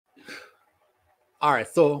All right,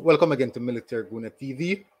 so welcome again to Military Guna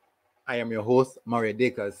TV. I am your host, Mario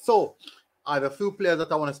Dakers. So, I have a few players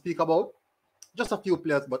that I want to speak about, just a few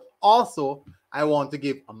players, but also I want to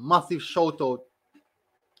give a massive shout out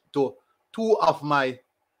to two of my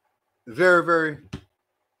very,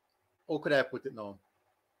 how could I put it now?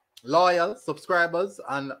 Loyal subscribers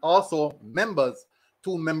and also members,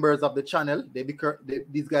 two members of the channel.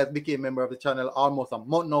 These guys became member of the channel almost a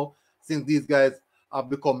month now since these guys have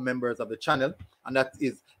become members of the channel, and that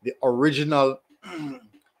is the original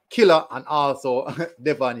Killer and also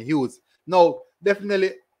Devon Hughes. Now,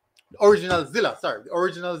 definitely the original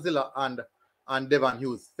Zilla and Devon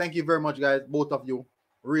Hughes. Thank you very much, guys, both of you.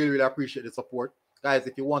 Really appreciate the support. Guys,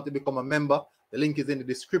 if you want to become a member, the link is in the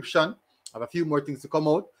description. I have a few more things to come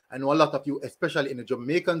out. I know a lot of you, especially in the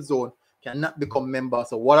Jamaican zone, cannot become members.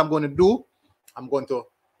 So what I'm going to do, I'm going to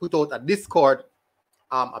put out a Discord,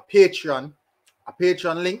 a Patreon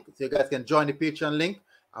link, so you guys can join the Patreon link.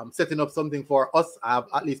 I'm setting up something for us. I have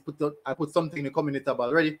at least put something in the community tab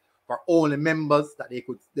already for only members that they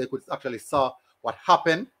could actually saw what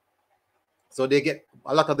happened. So they get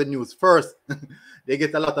a lot of the news first. They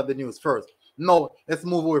get a lot of the news first. Now, let's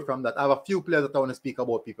move away from that. I have a few players that I want to speak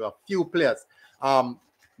about, people. A few players.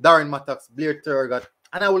 Darren Mattox, Blair Turgot,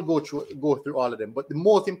 and I will go through all of them. But the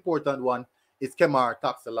most important one is Kemar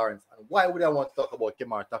Lawrence. And why would I want to talk about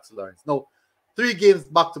Kemar Lawrence? Now, 3 games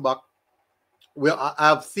back-to-back, where I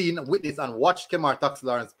have seen, witnessed, and watched Kemar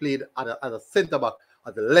Lawrence played as a centre-back,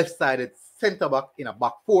 as a left-sided centre-back in a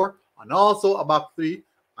back 4, and also a back 3.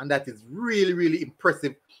 And that is really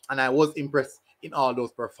impressive. And I was impressed in all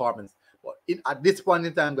those performances. But at this point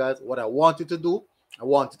in time, guys, what I want you to do, I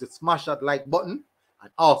want you to smash that like button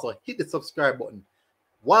and also hit the subscribe button.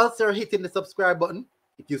 Whilst you're hitting the subscribe button,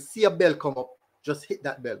 if you see a bell come up, just hit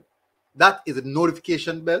that bell. That is a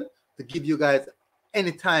notification bell to give you guys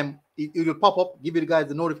anytime it will pop up, give you guys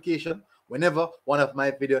the notification whenever one of my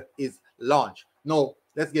videos is launched. Now,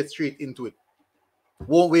 let's get straight into it.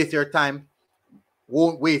 Won't waste your time,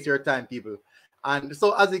 people. And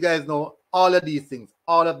so, as you guys know, all of these things,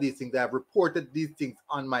 I have reported these things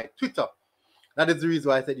on my Twitter. That is the reason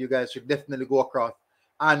why I said you guys should definitely go across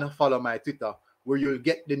and follow my Twitter, where you'll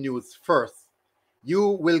get the news first. You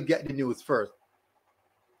will get the news first.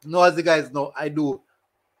 Now, as you guys know, I do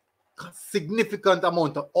significant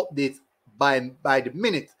amount of updates by the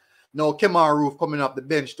minute. Now, Kemar Roof coming off the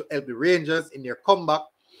bench to help the Rangers in their comeback.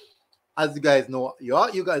 As you guys know,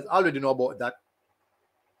 you guys already know about that.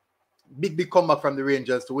 Big comeback from the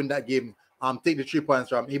Rangers to win that game. Take the 3 points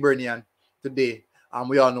from Hibernian today.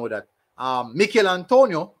 We all know that. Mikel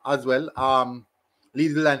Antonio as well.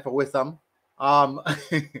 Leads the line for West Ham.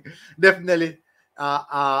 Definitely.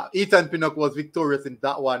 Ethan Pinnock was victorious in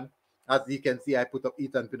that one. As you can see, I put up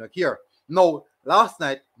Ethan Pinnock here. Now, last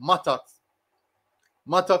night, Mattox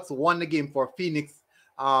won the game for Phoenix.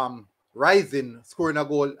 Rising, scoring a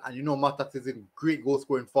goal. And you know Mattox is in great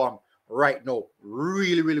goal-scoring form right now.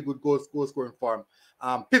 Really good goal-scoring form.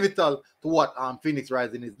 Pivotal to what Phoenix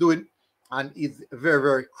Rising is doing. And is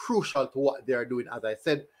very crucial to what they are doing. As I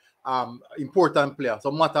said, important player.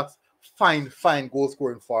 So Mattox, fine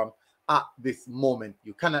goal-scoring form at this moment.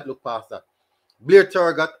 You cannot look past that. Blair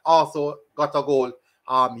Turgot also got a goal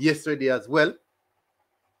yesterday as well.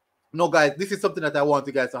 No, guys, this is something that I want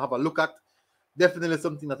you guys to have a look at. Definitely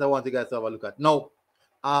something that I want you guys to have a look at. Now,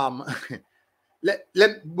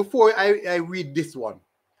 before I read this one,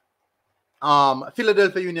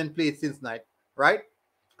 Philadelphia Union played since night, right?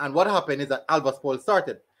 And what happened is that Albus Paul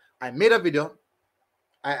started. I made a video.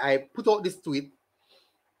 I put out this tweet.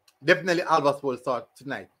 Definitely Albus Paul started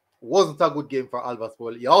tonight. Wasn't a good game for Albus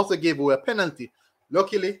Paul. He also gave away a penalty.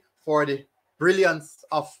 Luckily, for the brilliance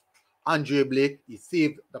of Andre Blake, he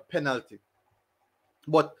saved the penalty.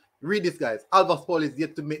 But read this, guys. Albus Paul is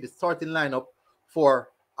yet to make the starting lineup for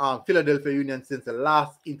Philadelphia Union since the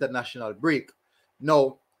last international break.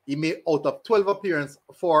 Now, he made out of 12 appearances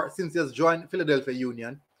since he has joined Philadelphia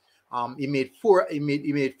Union. He made four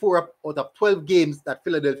out of 12 games that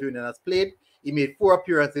Philadelphia Union has played. He made 4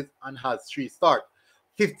 appearances and has 3 starts.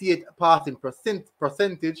 58 passing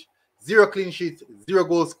percentage, 0 clean sheets, 0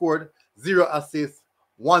 goals scored, 0 assists,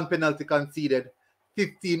 1 penalty conceded,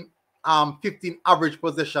 15 average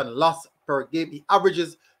possession loss per game. He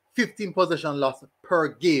averages 15 possession loss per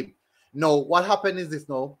game. Now, what happened is this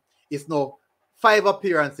now? It's now 5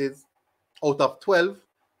 appearances out of 12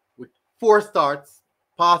 with 4 starts.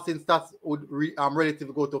 Passing stats would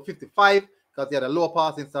relatively go to 55 because he had a lower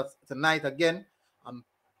passing stats tonight again.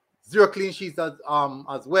 0 clean sheets as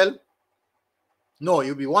well. No,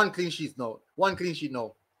 it'll be 1 clean sheet now. 1 clean sheet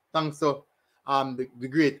now. Thanks to the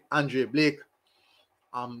great Andre Blake.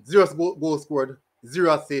 0 goals scored,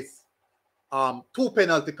 0 assists, 2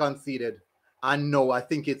 penalty conceded, and no, I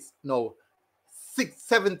think it's no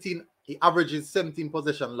 17. He averages 17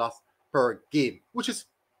 possession loss per game, which is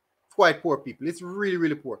quite poor, people. It's really,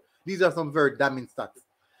 really poor. These are some very damning stats.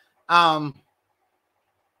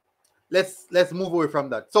 Let's move away from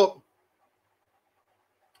that. So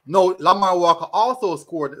no, Lamar Walker also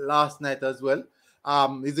scored last night as well.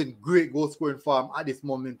 He's in great goal scoring form at this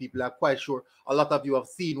moment. People are quite sure a lot of you have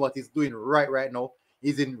seen what he's doing right now.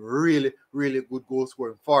 He's in really, really good goal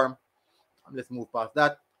scoring form. Let's move past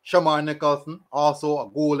that. Shamar Nicholson, also a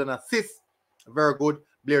goal and assist. Very good.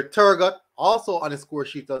 Blair Turgott, also on the score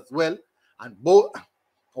sheet as well. And both,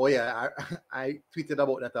 oh yeah, I tweeted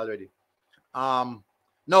about that already.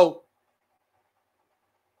 No,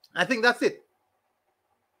 I think that's it.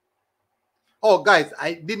 Oh, guys,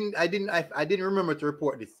 I didn't remember to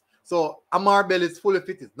report this. So Amar Bell is fully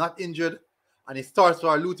fit, is not injured, and he starts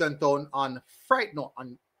for Luton Town on Friday. No,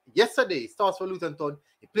 on yesterday. He starts for Luton Town.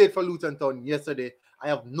 He played for Luton Town yesterday. I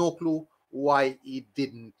have no clue why he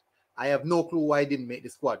didn't. I have no clue why he didn't make the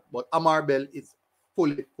squad. But Amar Bell is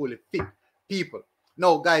fully fit. People.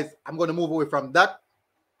 Now, guys, I'm going to move away from that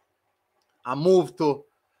and move to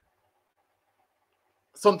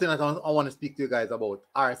something that I want to speak to you guys about.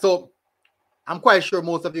 All right, so I'm quite sure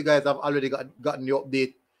most of you guys have already gotten the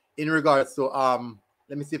update in regards to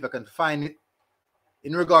let me see if I can find it.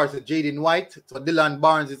 In regards to Jeadine White, so Dylan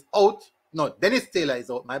Barnes is out. No, Dennis Taylor is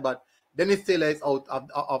out. My bad. Dennis Taylor is out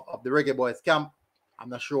of the Reggae Boyz camp. I'm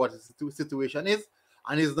not sure what the situation is,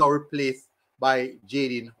 and is now replaced by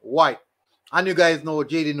Jeadine White. And you guys know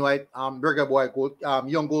Jeadine White, Reggae Boy,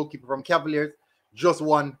 young goalkeeper from Cavaliers, just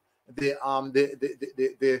won the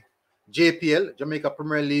JPL, Jamaica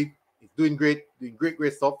Premier League. He's doing great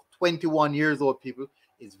stuff. 21 years old, people.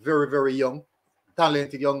 He's very, very young,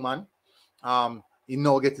 talented young man. He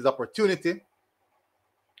now gets his opportunity.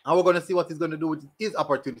 And we're going to see what he's going to do with his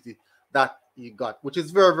opportunity that he got, which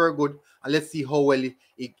is very, very good. And let's see how well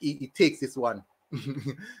he takes this one.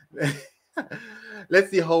 Let's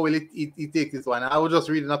see how well he takes this one. I was just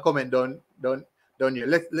reading a comment down here.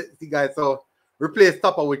 Let's see, guys. So replace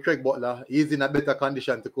Topper with Craig Butler. He's in a better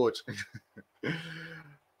condition to coach.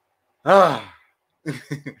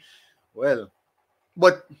 Well,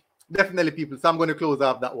 but definitely, people. So I'm going to close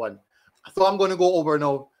off that one. So I'm going to go over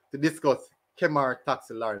now to discuss Kemar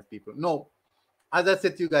Taxi Lawrence, people. No, as I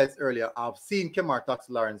said to you guys earlier, I've seen Kemar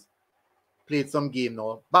Taxi Lawrence played some game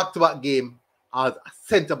now, back-to-back game as a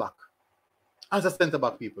centre-back. As a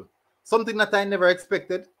centre-back, people. Something that I never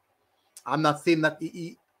expected. I'm not saying that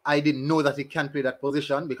I didn't know that he can play that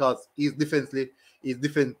position because he's defensively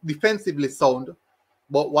sound.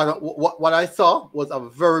 But what I saw was a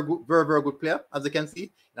very good player. As you can see,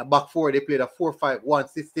 in the back four, they played a 4-5-1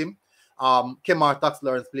 system. Kemar Tax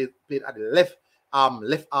Lawrence played at the left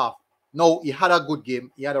half. No, he had a good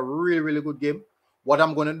game. He had a really, really good game. What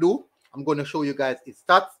I'm going to do, I'm going to show you guys his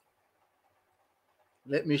stats.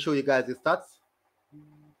 Let me show you guys his stats.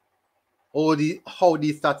 How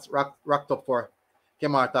these stats racked up for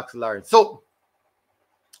Kemar Tax Lawrence. So,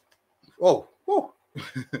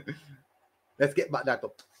 let's get back that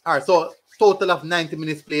up. All right, so total of 90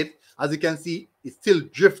 minutes played. As you can see, it still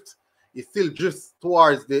drifts. It still drifts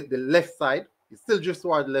towards the left side. It still drifts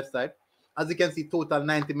towards the left side. As you can see, total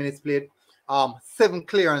 90 minutes played. 7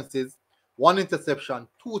 clearances, 1 interception,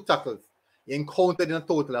 2 tackles. He encountered in a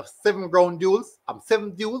total of 7 ground duels.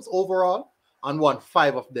 7 duels overall, and won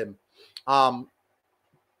 5 of them.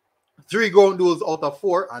 3 ground duels out of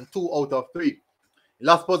 4 and 2 out of 3.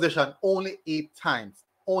 Last possession only 8 times.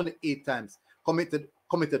 Only 8 times. Committed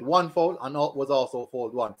 1 foul and was also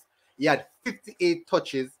fouled once. He had 58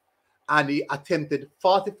 touches and he attempted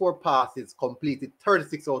 44 passes, completed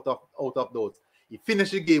 36 out of those. He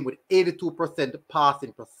finished the game with 82%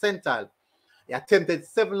 passing percentile. He attempted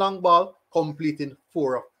 7 long ball, completing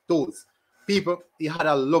 4 of those. People, he had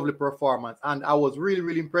a lovely performance and I was really,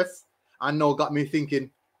 really impressed, and now got me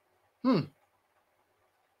thinking, Kemar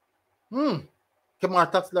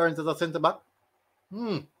Tax Lawrence as a centre back?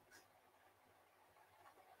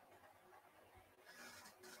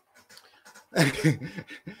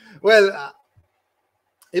 Well,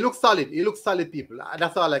 he looks solid. He looks solid, people.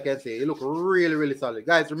 That's all I can say. He looks really, really solid.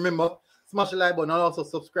 Guys, remember, smash the like button and also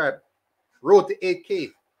subscribe. Road to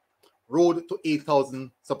 8K. Road to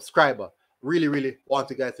 8,000 subscriber. Really, really want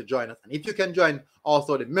you guys to join us. And if you can join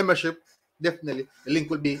also the membership, definitely, the link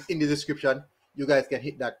will be in the description. You guys can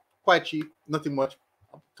hit that. Quite cheap. Nothing much.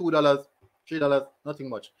 $2, $3, nothing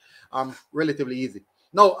much. Relatively easy.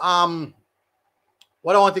 Now,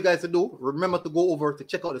 what I want you guys to do, remember to go over to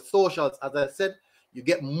check out the socials. As I said, You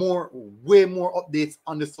get way more updates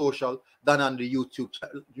on the social than on the YouTube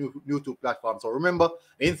platform. So remember,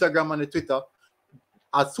 Instagram and the Twitter,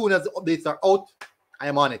 as soon as the updates are out, I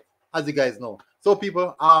am on it, as you guys know. So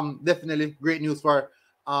people, definitely great news for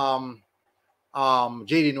Jeadine,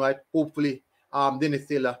 right? Hopefully, Dennis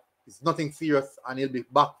Taylor is nothing serious and he'll be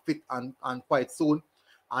back fit and quite soon.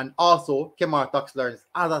 And also, Kemar Tax-Lawrence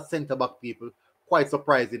as a centre back, people, quite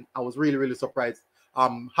surprising. I was really, really surprised.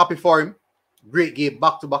 Happy for him. Great game,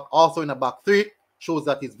 back to back, also in a back three. Shows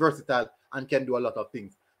that he's versatile and can do a lot of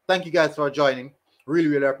things. Thank you guys for joining. Really,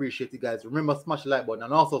 really appreciate you guys. Remember, smash the like button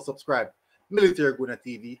and also subscribe. Military Guna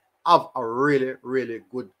TV. Have a really, really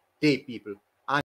good day, people.